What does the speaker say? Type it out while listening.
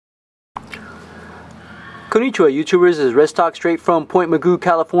Konnichiwa YouTubers, this is Restock straight from Point Mugu,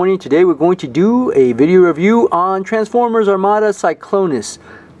 California. Today we're going to do a video review on Transformers Armada Cyclonus.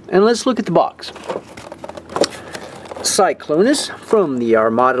 And let's look at the box. Cyclonus from the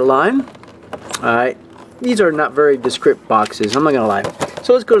Armada line. Alright, these are not very descriptive boxes, I'm not gonna lie.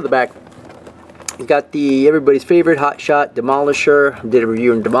 So let's go to the back. You got the everybody's favorite hotshot Demolisher. I did a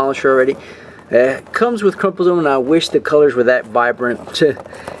review on Demolisher already. Comes with crumple zone, and I wish the colors were that vibrant.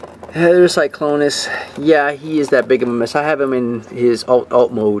 There's Cyclonus. Yeah, he is that big of a mess. I have him in his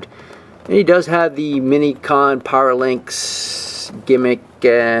alt mode. And he does have the Minicon Power Links gimmick,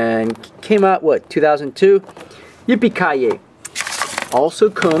 and came out, what, 2002? Yippee-ki-yay. Also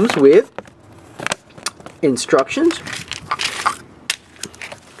comes with instructions,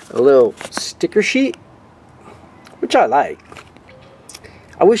 a little sticker sheet, which I like.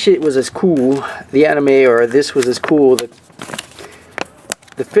 I wish it was as cool, the anime, or this was as cool,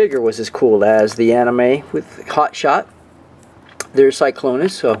 the figure was as cool as the anime with Hotshot. There's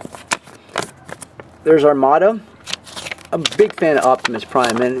Cyclonus, so there's Armada. I'm a big fan of Optimus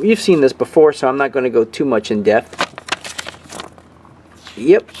Prime, and you've seen this before, so I'm not going to go too much in depth.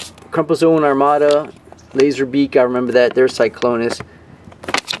 Yep, Crumple Zone Armada, Laserbeak, I remember that. There's Cyclonus.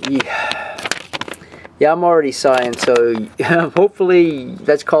 Yeah, I'm already sighing, so hopefully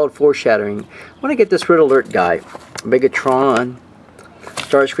that's called foreshadowing. I want to get this Red Alert guy. Megatron.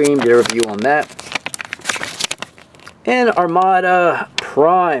 Starscream, did a review on that. And Armada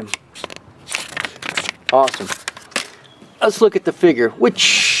Prime. Awesome. Let's look at the figure,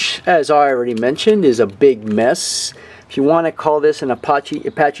 which, as I already mentioned, is a big mess. If you want to call this an Apache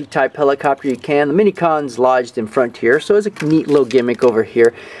type helicopter, you can. The Minicon's lodged in front here, so it's a neat little gimmick over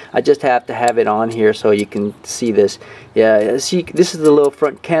here. I just have to have it on here so you can see this. Yeah, see, this is the little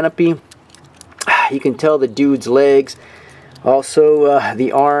front canopy. You can tell the dude's legs. Also,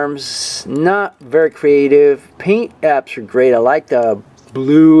 the arms, not very creative. Paint apps are great. I like the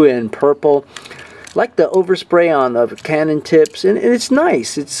blue and purple. I like the overspray on the cannon tips, and it's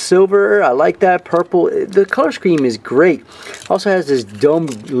nice. It's silver. I like that purple. The color scheme is great. Also has this dumb,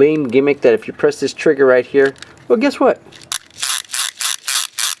 lame gimmick that if you press this trigger right here, well, guess what?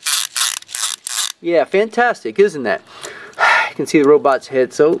 Yeah, fantastic, isn't that? You can see the robot's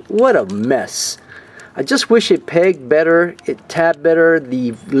head. So what a mess. I just wish it pegged better, it tabbed better,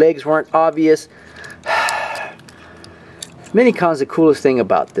 the legs weren't obvious. Minicon's the coolest thing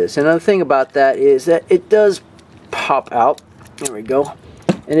about this. Another thing about that is that it does pop out. There we go.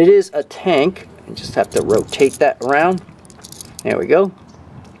 And it is a tank. I just have to rotate that around. There we go.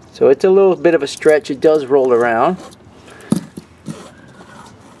 So it's a little bit of a stretch. It does roll around.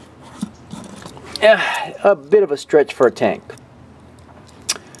 Yeah, a bit of a stretch for a tank.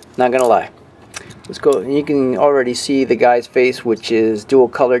 Not gonna lie. Let's go, and you can already see the guy's face, which is dual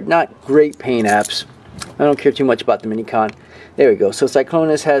colored. Not great paint apps. I don't care too much about the Minicon. There we go. So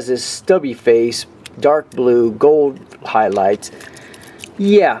Cyclonus has this stubby face, dark blue, gold highlights.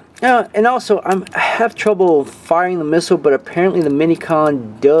 Yeah, and also I have trouble firing the missile, but apparently the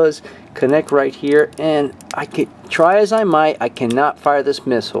Minicon does connect right here, and I could try as I might, I cannot fire this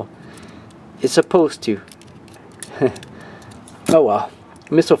missile. It's supposed to. Oh well.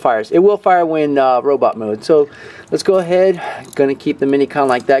 Missile fires. It will fire when robot mode. So let's go ahead. Gonna keep the Minicon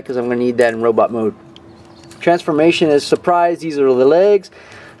like that because I'm gonna need that in robot mode. Transformation is surprise. These are the legs.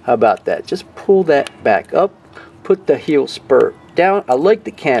 How about that? Just pull that back up. Put the heel spur down. I like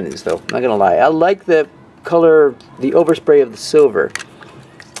the cannons though. Not gonna lie. I like the color, the overspray of the silver.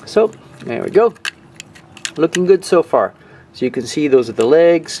 So there we go. Looking good so far. So you can see those are the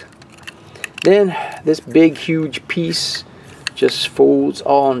legs. Then this big huge piece just folds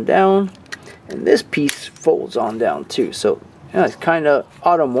on down, and this piece folds on down too. So yeah, it's kind of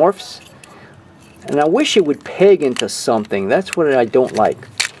automorphs, and I wish it would peg into something. That's what I don't like.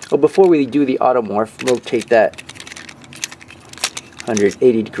 Oh, before we do the automorph, rotate that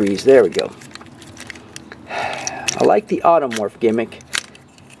 180 degrees. There we go. I like the automorph gimmick.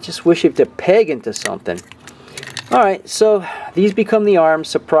 Just wish it to peg into something. Alright, so these become the arms.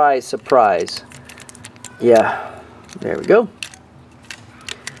 Surprise, surprise. Yeah, there we go.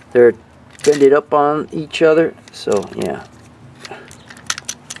 They're bended up on each other, so yeah.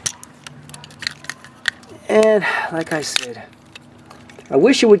 And like I said, I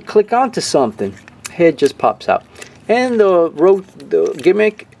wish it would click onto something. Head just pops out. And the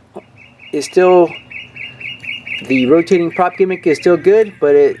gimmick is still, the rotating prop gimmick is still good,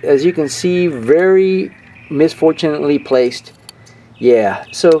 but it, as you can see, very misfortunately placed. Yeah,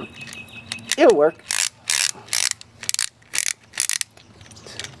 so it'll work.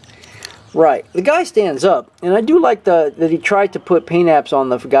 Right, the guy stands up, and I do like that he tried to put paint apps on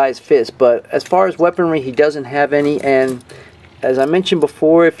the guy's fist, but as far as weaponry, he doesn't have any. And as I mentioned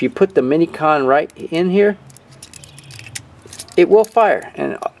before, if you put the Minicon right in here, it will fire,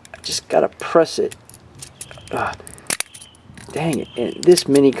 and I just gotta press it. Dang it, and this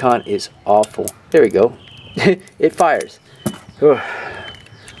Minicon is awful. There we go. It fires.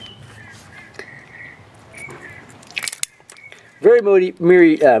 Very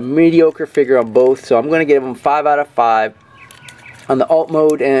mediocre figure on both, so I'm going to give them 5 out of 5. On the alt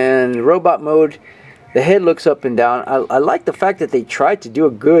mode and robot mode, the head looks up and down. I like the fact that they tried to do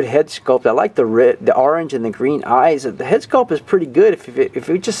a good head sculpt. I like the red, the orange, and the green eyes. The head sculpt is pretty good. If it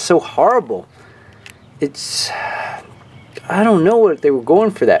was just so horrible, it's, I don't know what they were going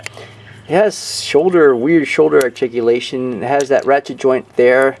for that. It has weird shoulder articulation. It has that ratchet joint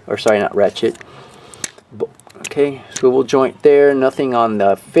there, or sorry, not ratchet. Okay, swivel joint there. Nothing on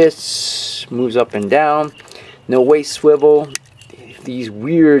the fists. Moves up and down. No waist swivel. These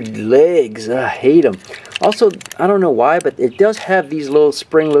weird legs. I hate them. Also, I don't know why, but it does have these little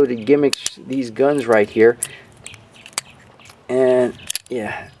spring-loaded gimmicks. These guns right here. And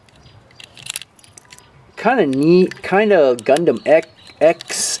yeah, kind of neat. Kind of Gundam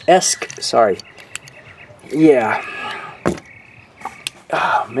X-esque. Sorry. Yeah.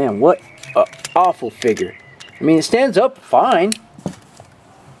 Oh man, what an awful figure. I mean, it stands up fine.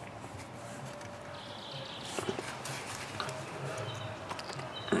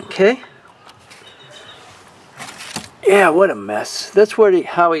 Okay. Yeah, what a mess. That's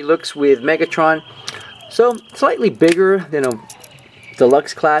how he looks with Megatron. So, slightly bigger than a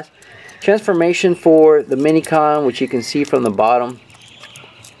deluxe class. Transformation for the Minicon, which you can see from the bottom.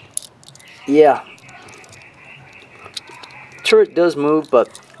 Yeah. Turret does move,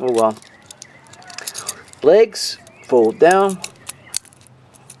 but oh well. Legs fold down,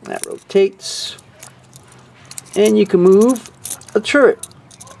 that rotates, and you can move a turret.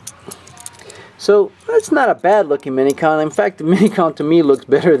 So that's not a bad looking Minicon. In fact, the Minicon to me looks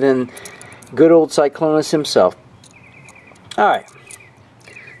better than good old Cyclonus himself. Alright,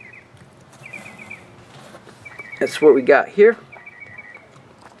 that's what we got here,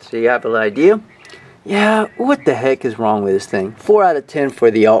 so you have an idea. Yeah, what the heck is wrong with this thing? 4 out of 10 for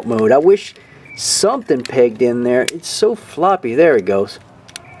the alt mode. I wish something pegged in there. It's so floppy. There it goes.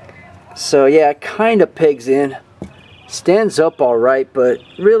 So yeah, it kind of pegs in. Stands up alright, but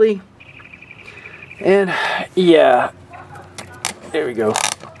really, and yeah, there we go.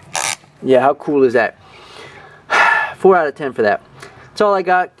 Yeah, how cool is that? 4 out of 10 for that. That's all I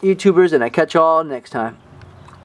got, YouTubers, and I catch y'all next time.